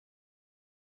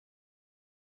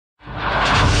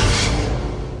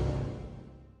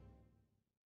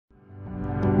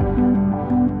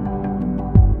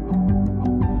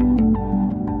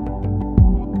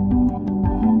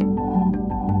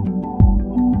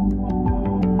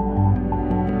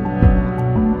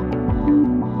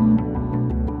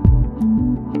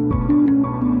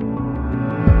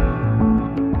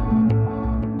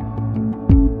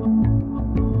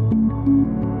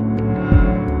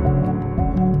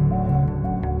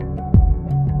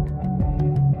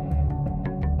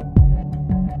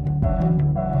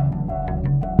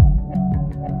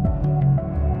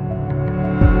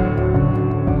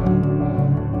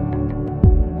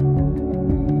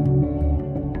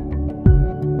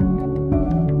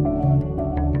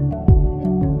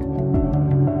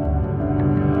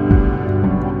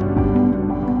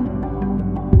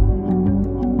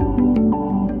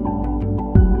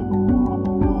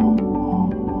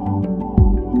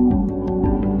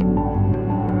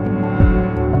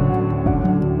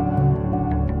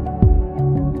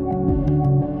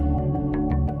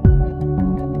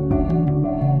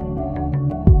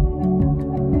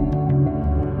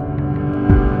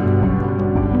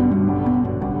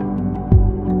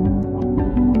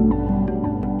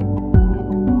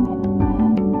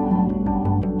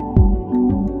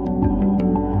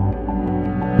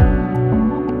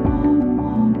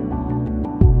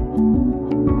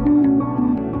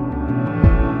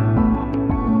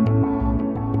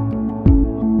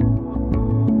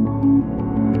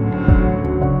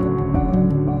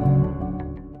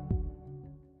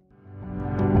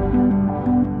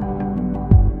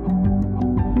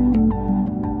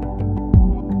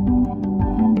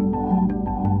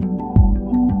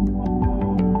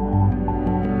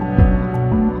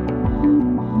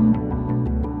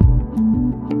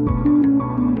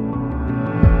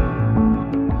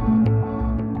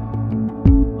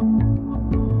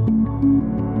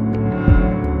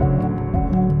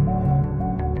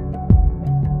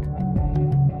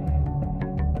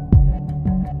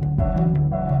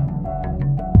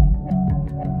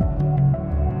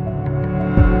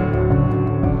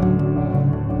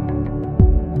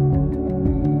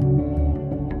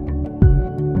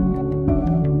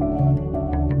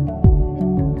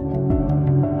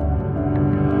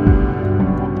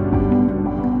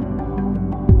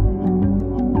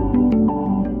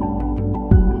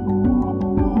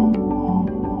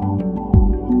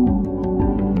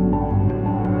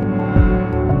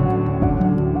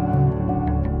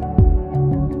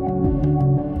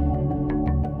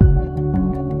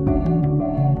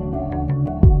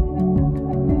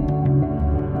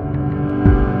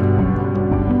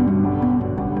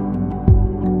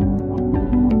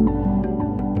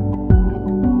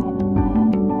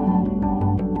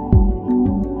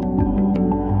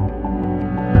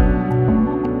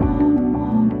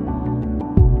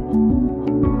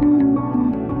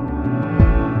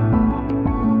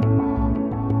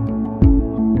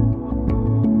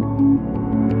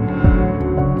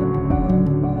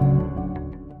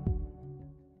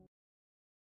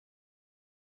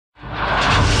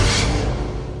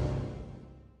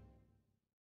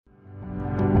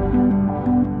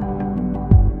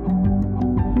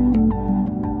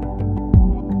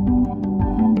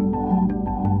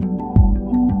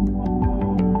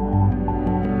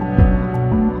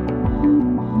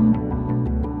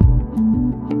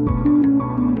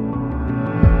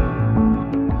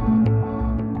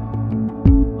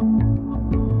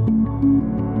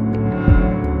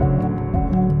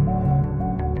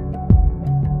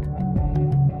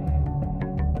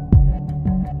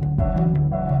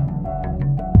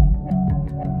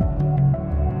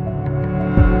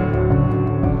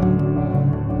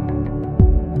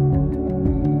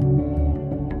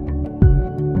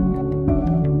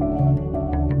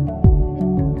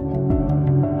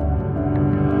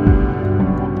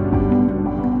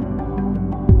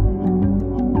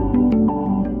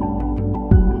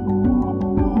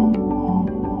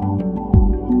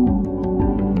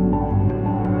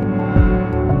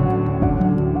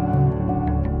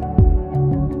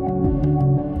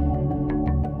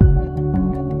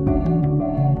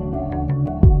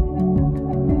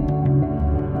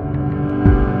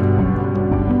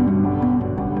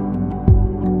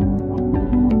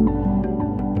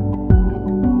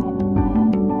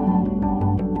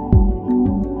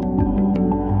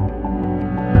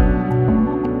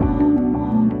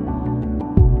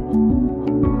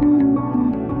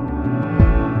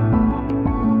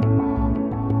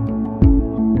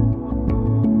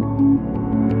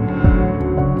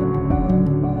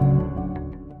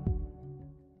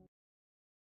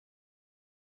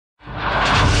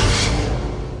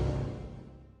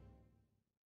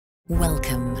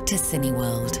Welcome to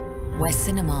Cineworld, where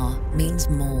cinema means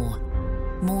more.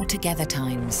 More together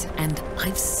times, and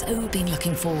I've so been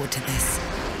looking forward to this.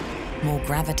 More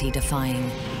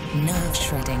gravity-defying,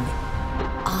 nerve-shredding,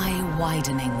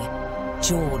 eye-widening,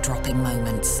 jaw-dropping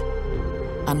moments.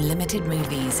 Unlimited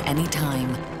movies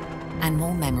anytime, and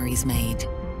more memories made.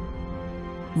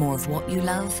 More of what you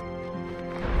love,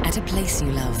 at a place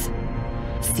you love.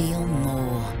 Feel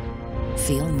more.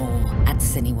 Feel more at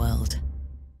Cineworld.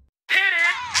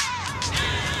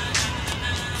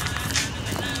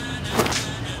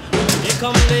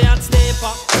 Come the hot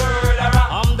sniper,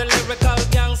 I'm the lyrical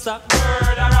gangster.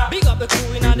 Big up the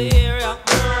crew in the area.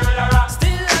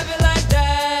 Still love you like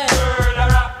that.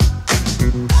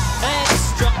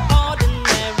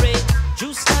 Extraordinary,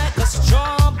 juice like a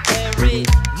strawberry.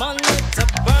 Money to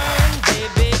burn,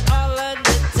 baby, all of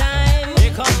the time.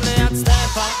 Here come the hot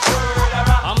sniper,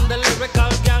 I'm the lyrical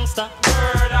gangster.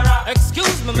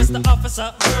 Excuse me, Mr.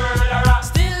 Officer.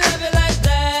 Still love you like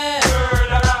that.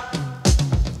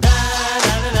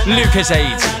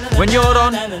 Lucasade. When you're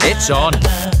on, it's on.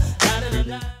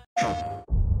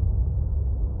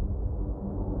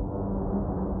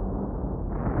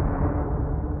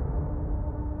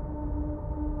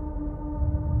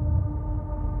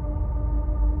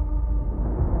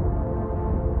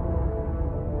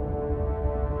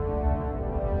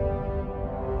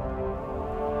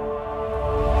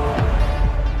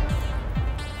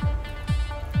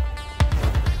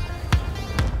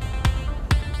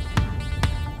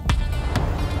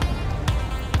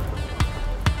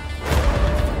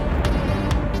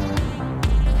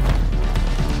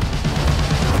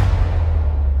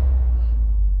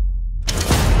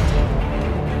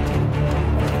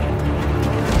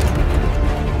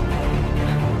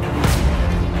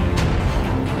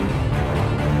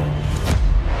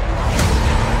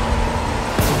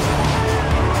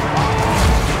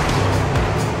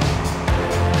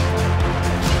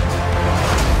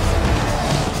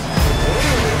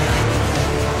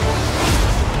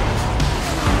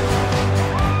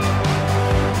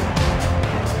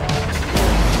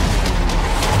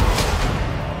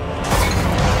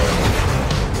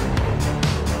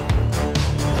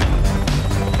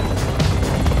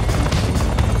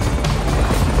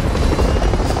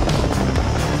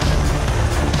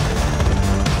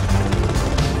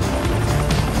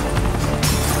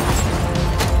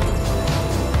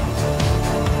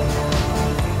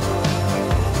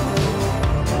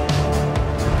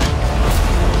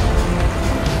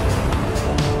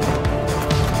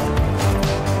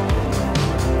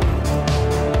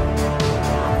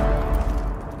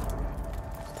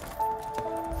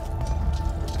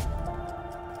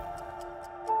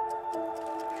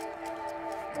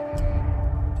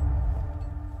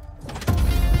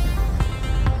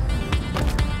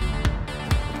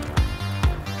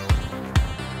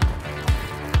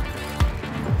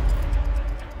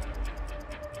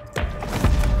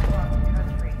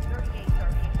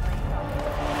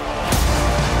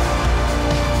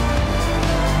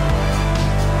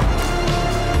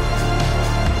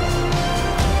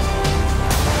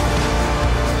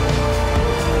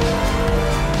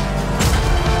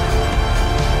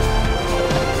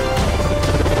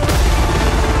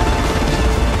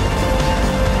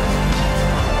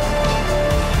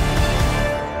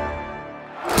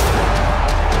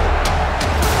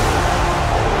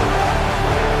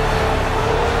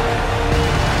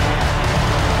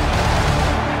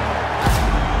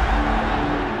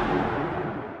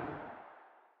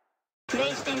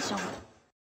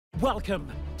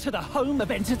 Welcome to the home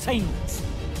of entertainment.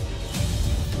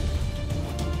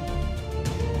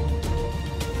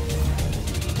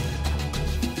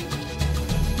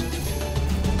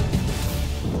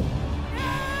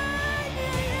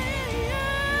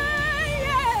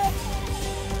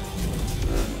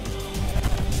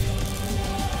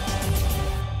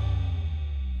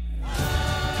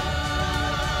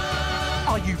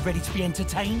 Are you ready to be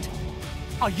entertained?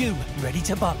 Are you ready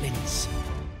to Butlins?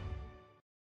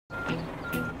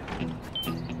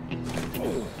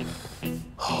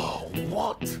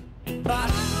 What?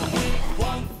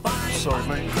 Sorry,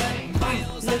 mate.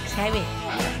 Looks heavy.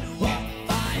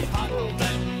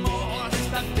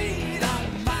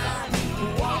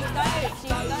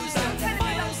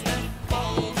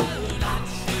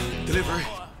 Delivery.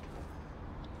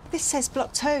 This says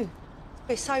block 2.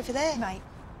 It's over there, mate.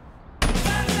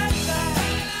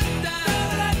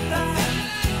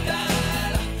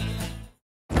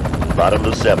 Bottom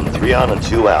of the 7, 3 on and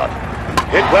 2 out.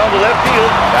 Hit well to left field,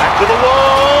 back to the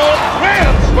wall,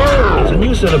 transfer! It's a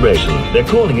new celebration. They're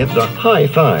calling it the High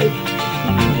Five.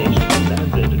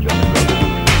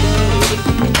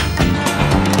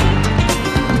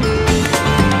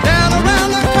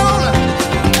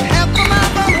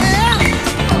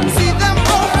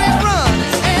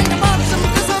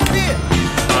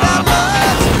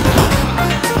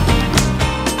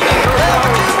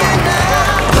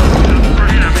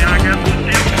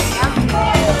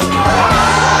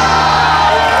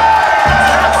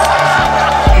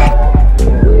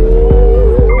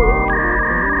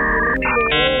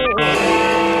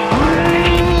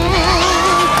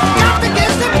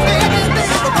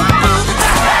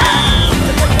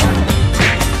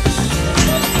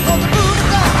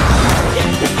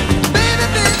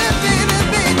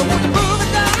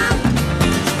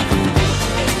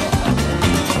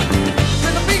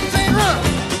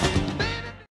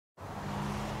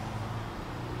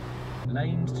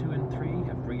 Lanes 2 and 3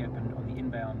 have reopened on the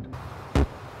inbound.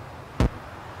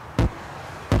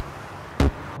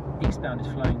 Eastbound is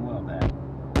flowing well there.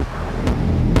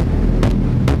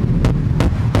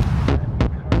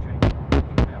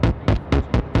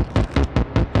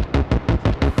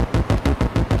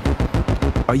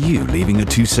 Are you leaving a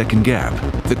 2-second gap?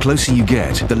 The closer you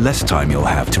get, the less time you'll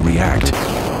have to react.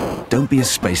 Don't be a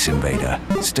space invader.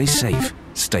 Stay safe.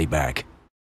 Stay back.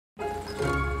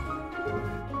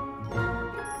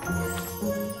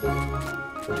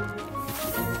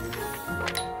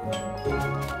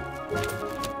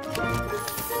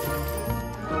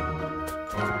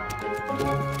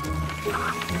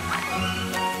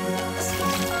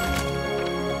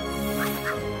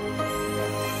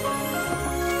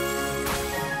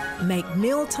 Make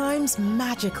mealtimes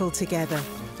magical together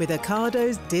with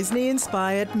Ocado's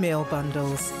Disney-inspired meal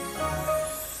bundles.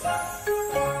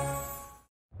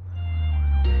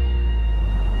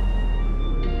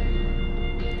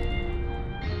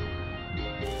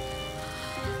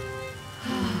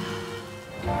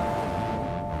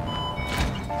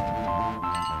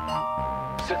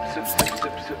 Sip, sip, sip,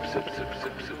 sip, sip, sip, sip,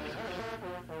 sip, sip.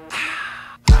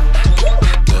 Good,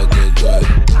 good, good.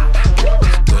 Good,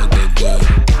 good, good.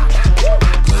 Good,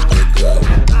 good, good.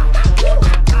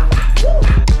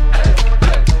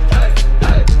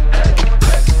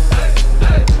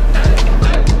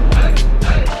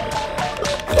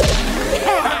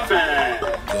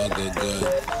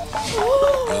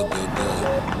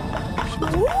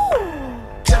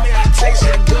 Tell me how it tastes,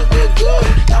 good, good, good.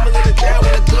 I'ma let it down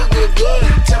with a good, good, good.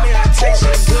 Tell me how it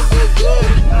tastes, good, good, good.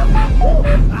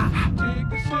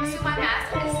 So my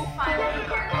mask is finally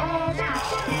garbage now.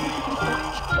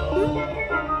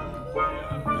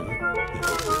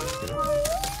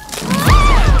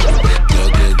 Good,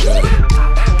 good, good.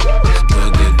 Good,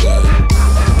 good, good.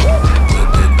 Good, good,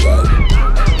 good.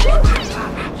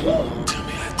 Tell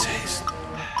me how it tastes.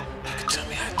 You can tell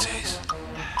me how it tastes.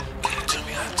 Can you tell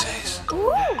me how it tastes? You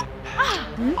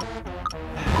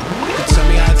can tell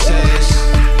me how it tastes.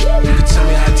 You can tell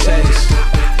me how it tastes.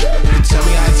 You can tell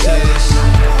me how it tastes. You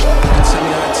can tell me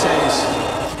how it tastes.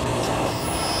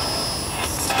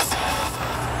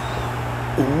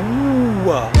 Ooh.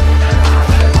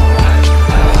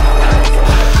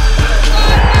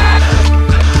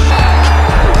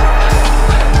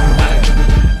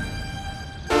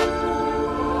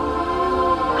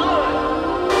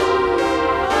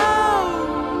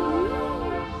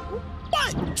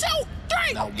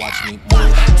 Now watch me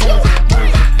move.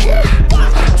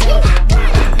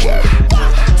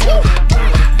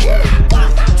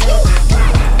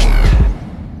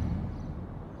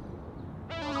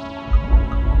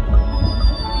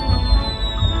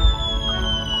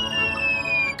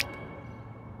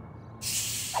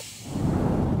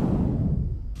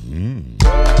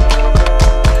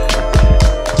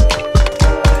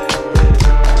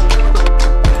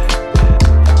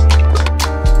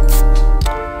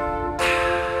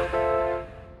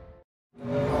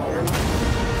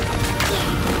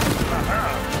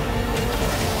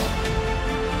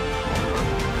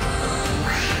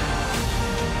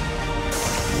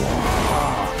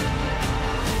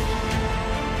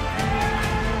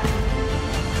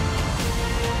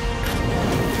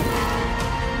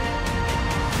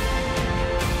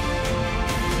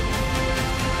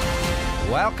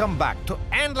 Welcome back to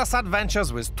Endless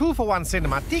Adventures with 2-for-1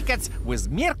 cinema tickets with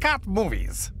Meerkat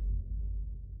Movies.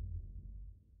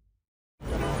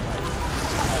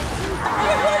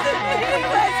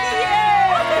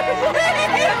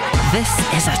 This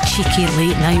is a cheeky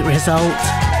late night result.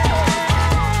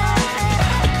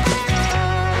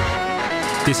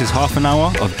 This is half an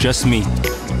hour of just me.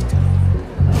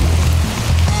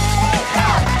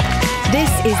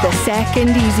 This is the second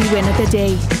easy win of the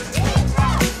day.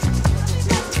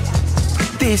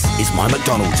 This is My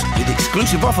McDonald's, with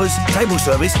exclusive offers, table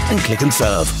service and click and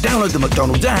serve. Download the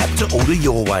McDonald's app to order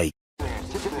your way.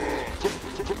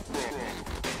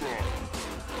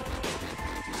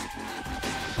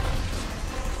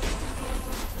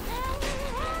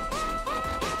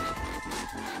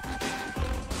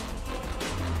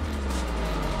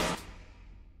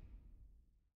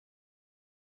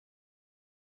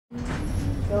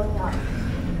 Going up.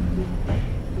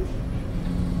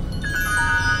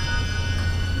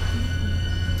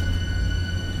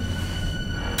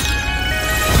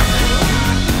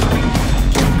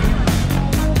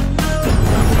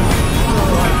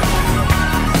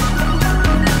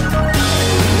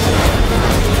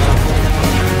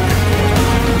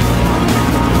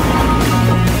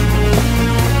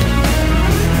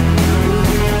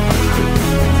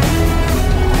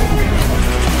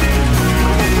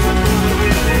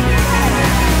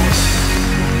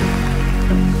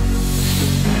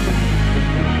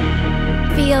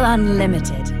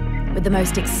 unlimited with the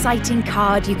most exciting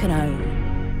card you can own.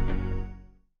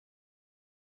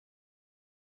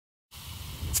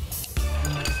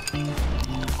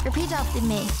 Repeat after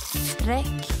me.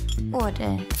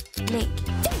 Orderlig.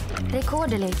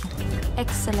 Rekorderlig.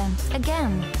 Excellent.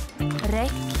 Again.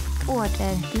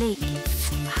 Orderlig.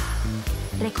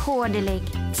 Rekorderlig.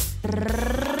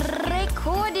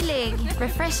 Rekorderlig.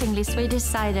 Refreshingly Swedish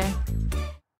cider.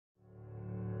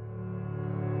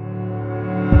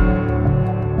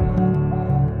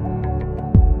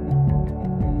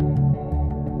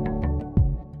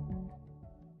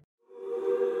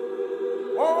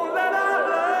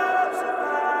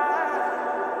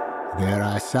 There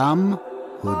are some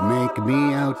who'd make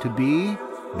me out to be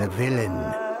the villain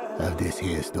of this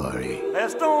here story.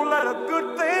 Let's don't let a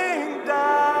good thing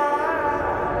die.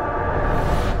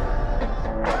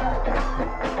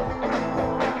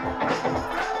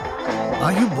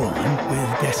 Are you born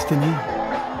with destiny?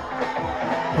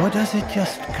 Or does it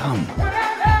just come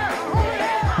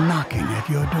knocking at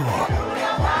your door?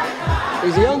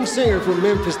 He's a young singer from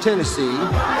Memphis, Tennessee.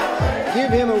 Give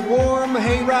him a warm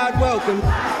hayride welcome,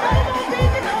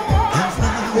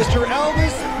 Mr.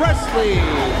 Elvis Presley.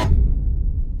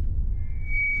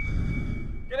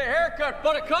 Get a haircut,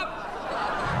 buttercup.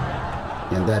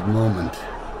 In that moment,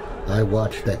 I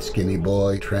watched that skinny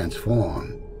boy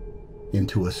transform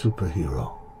into a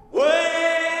superhero.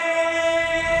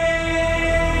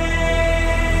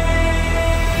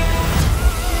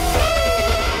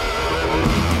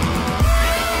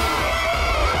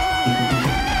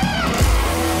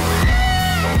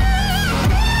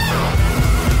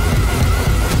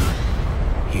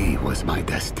 He was my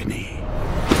destiny.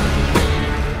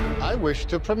 I wish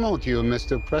to promote you,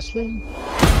 Mr. Presley.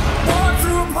 Going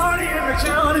to a party in the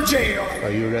county jail.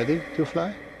 Are you ready to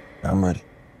fly? I'm ready.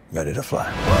 Ready to fly.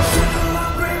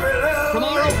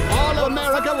 Tomorrow, all of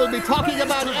America will be talking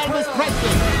about Elvis Presley.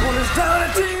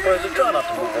 President, try not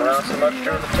to move around so much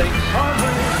during the tape.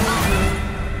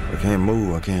 I can't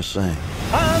move, I can't sing.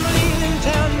 I'm leaving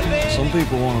town today. Some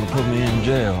people wanted to put me in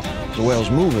jail the way I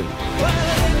was moving.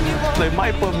 They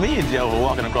might put me in jail for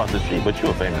walking across the street, but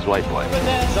you're a famous white boy.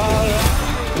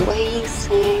 The way he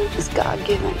sings is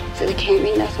God-given, so there can't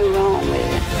be nothing wrong with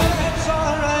it.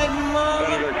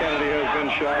 Senator Kennedy has been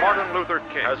shot. Martin Luther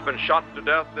King has been shot to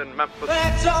death in Memphis.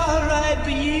 That's all right for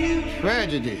you.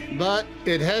 Tragedy, but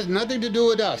it has nothing to do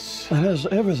with us. It has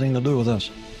everything to do with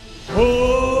us.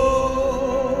 Oh,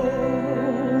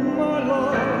 my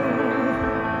Lord,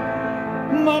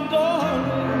 my darling,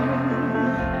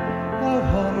 I've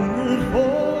hungered for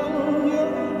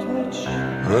your touch.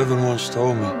 Reverend once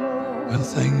told me, when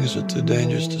things are too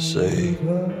dangerous to say,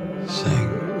 sing.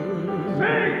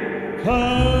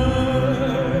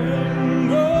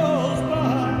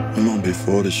 I'm on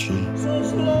before the show,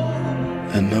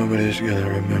 and nobody's gonna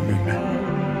remember me.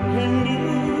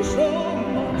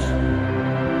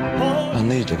 I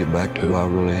need to get back to who I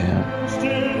really am.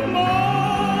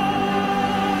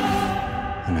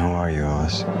 And who are you,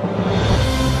 Oz?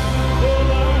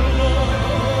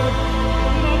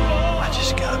 I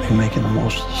just gotta be making the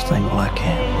most of this thing while I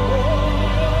can.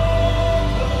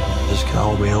 This can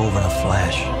all be over in a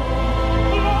flash.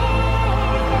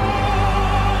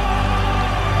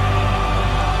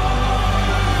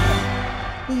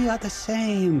 We are the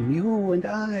same, you and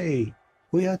I.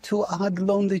 We are two odd,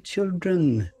 lonely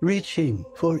children reaching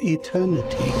for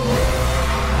eternity.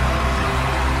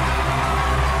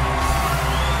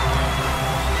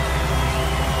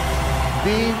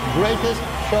 The greatest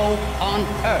show on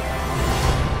earth.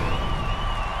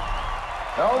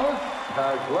 Elvis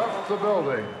has left the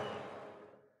building.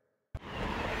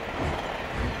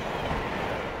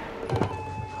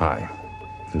 Hi.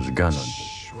 There's a gun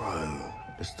on.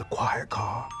 It's the quiet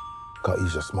car. Gotta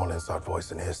use your small inside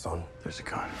voice in here, son. There's a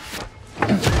gun.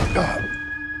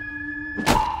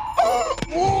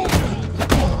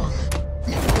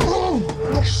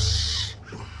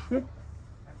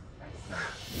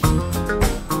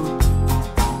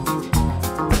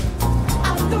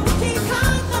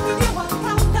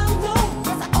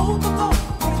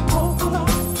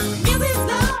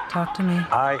 Talk to me.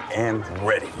 I am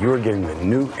ready. You are getting the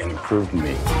new and improved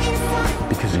me.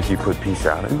 Because if you put peace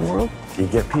out in the world, you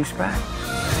get peace back.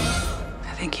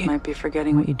 I think you might be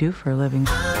forgetting what you do for a living.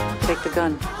 Take the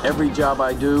gun. Every job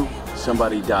I do,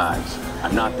 somebody dies.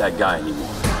 I'm not that guy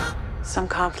anymore. Some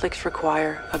conflicts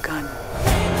require a gun.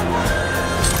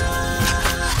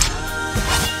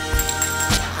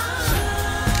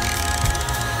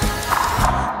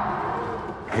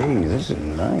 Hey, this is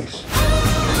nice.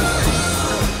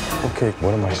 Okay,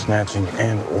 what am I snatching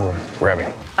and or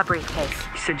grabbing? A briefcase.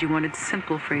 You said you wanted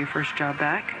simple for your first job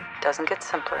back. doesn't get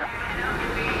simpler.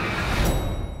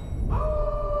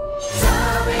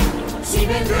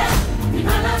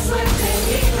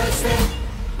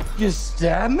 You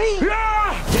stab me?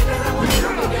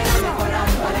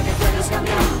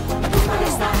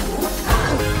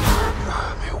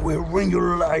 We'll ruin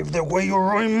your life the way you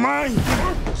ruin mine.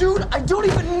 Dude, I don't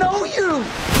even know you!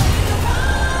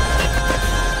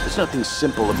 There's nothing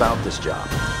simple about this job.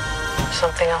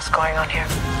 Something else going on here.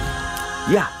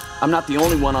 Yeah, I'm not the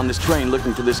only one on this train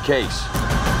looking for this case.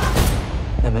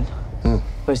 Lemon,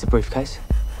 where's the briefcase?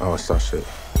 Oh, it's that shit.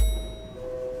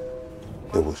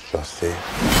 It was just here.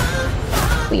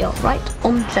 We are right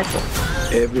on schedule.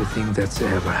 Everything that's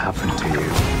ever happened to you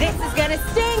This is gonna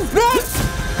sting, bitch!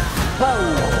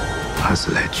 has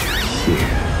led you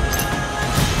here.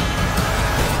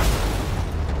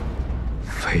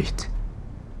 Fate.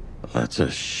 That's a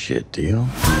shit deal.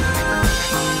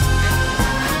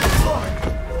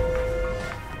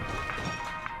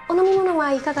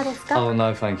 Oh,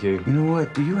 no, thank you. You know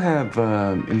what? Do you have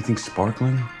anything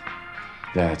sparkling?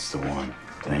 That's the one.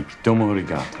 Thank you. Domo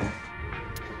arigato.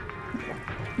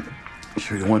 You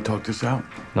sure you don't want to talk this out?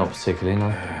 Not particularly, no.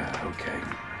 Okay.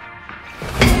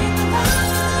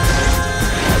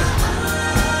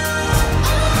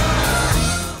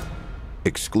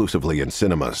 Exclusively in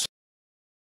cinemas.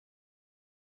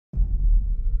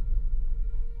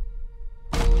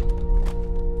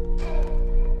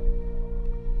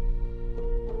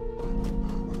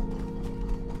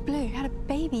 Blue, you had a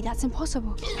baby. That's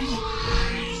impossible.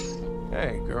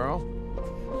 Hey, girl.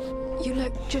 You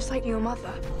look just like your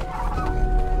mother.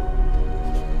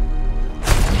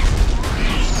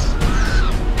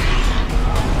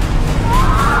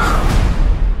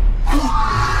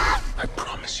 I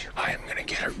promise you, I am gonna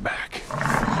get her back.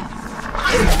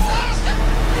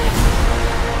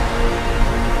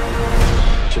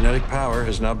 Genetic power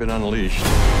has now been unleashed.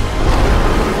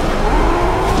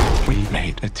 We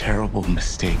made a terrible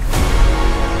mistake.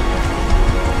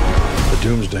 The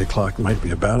doomsday clock might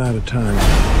be about out of time.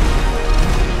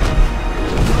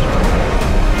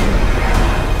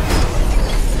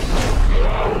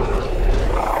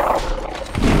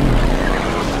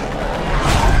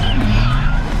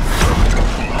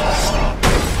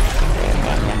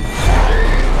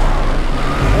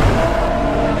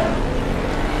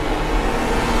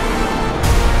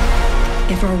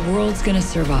 If our world's gonna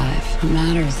survive, what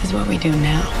matters is what we do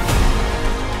now.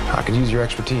 I could use your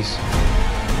expertise.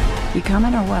 You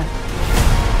coming or what?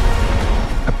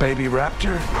 A baby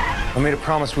raptor? I made a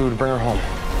promise we would bring her home.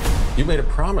 You made a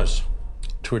promise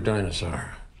to a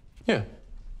dinosaur. Yeah.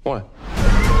 What?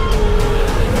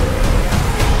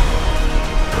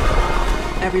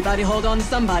 Everybody hold on to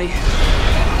somebody.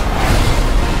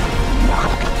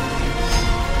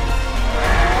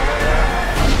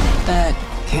 That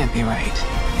can't be right.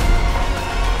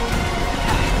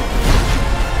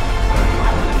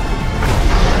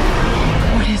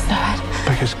 What is that?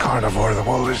 Biggest carnivore the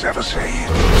world has ever seen.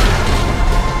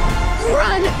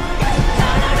 Run!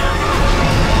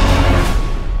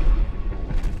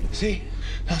 See?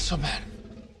 Not so bad.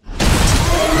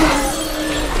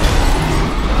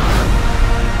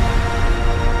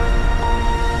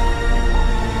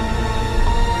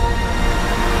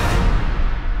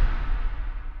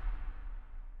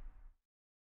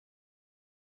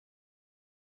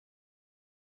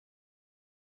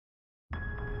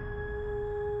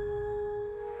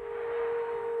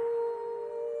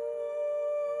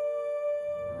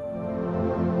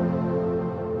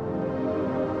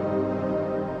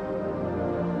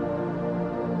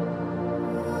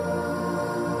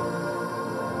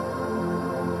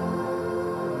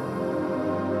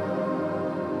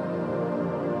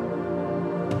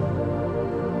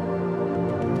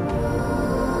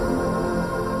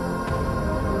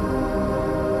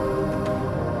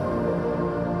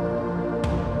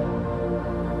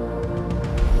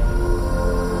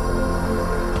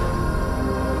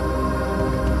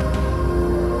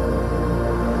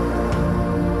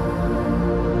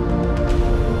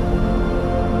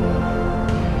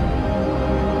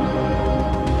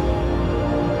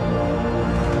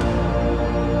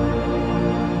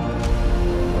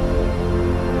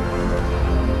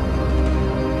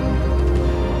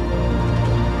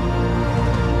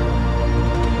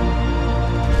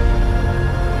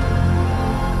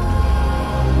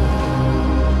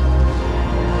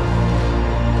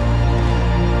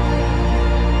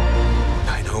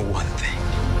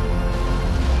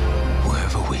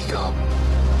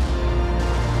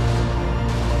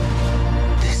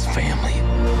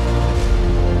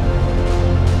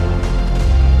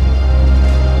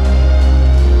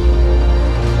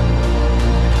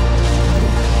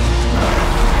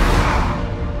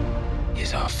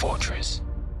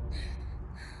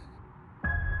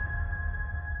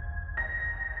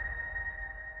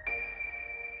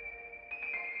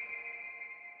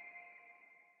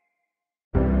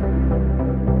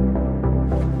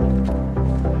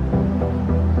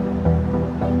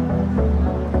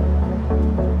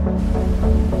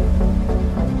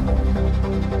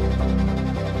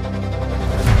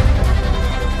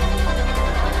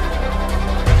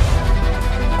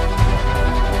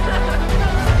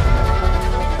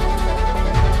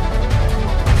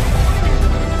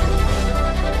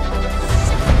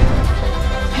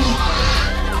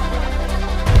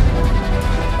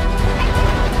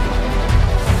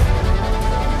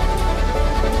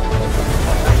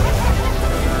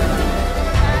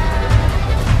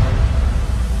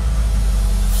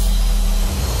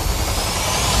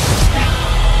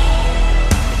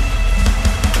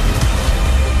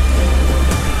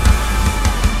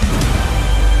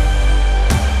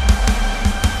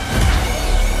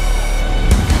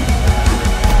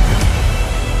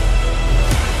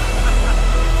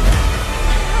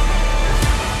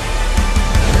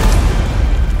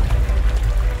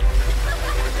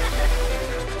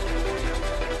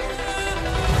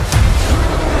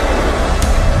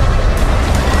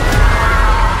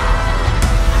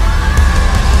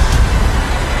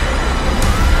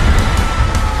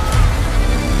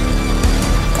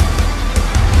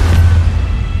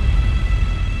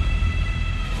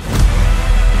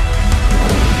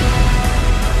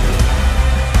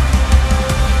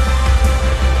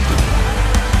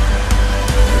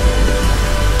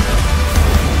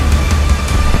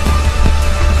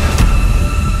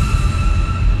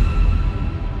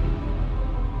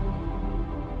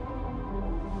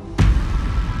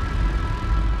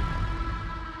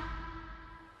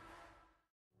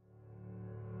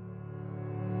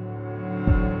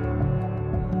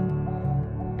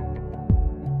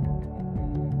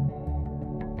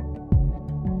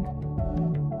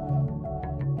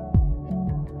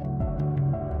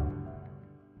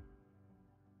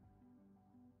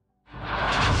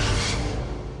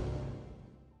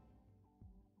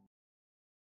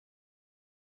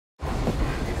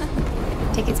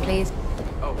 please.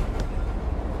 Oh.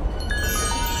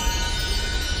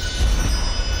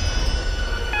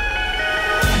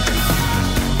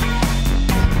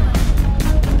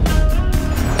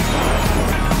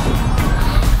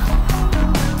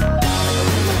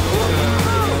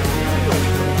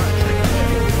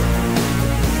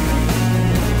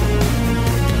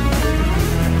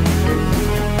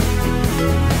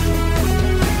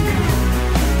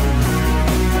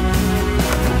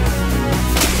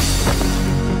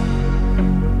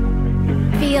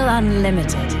 Feel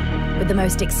unlimited with the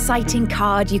most exciting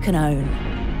card you can own.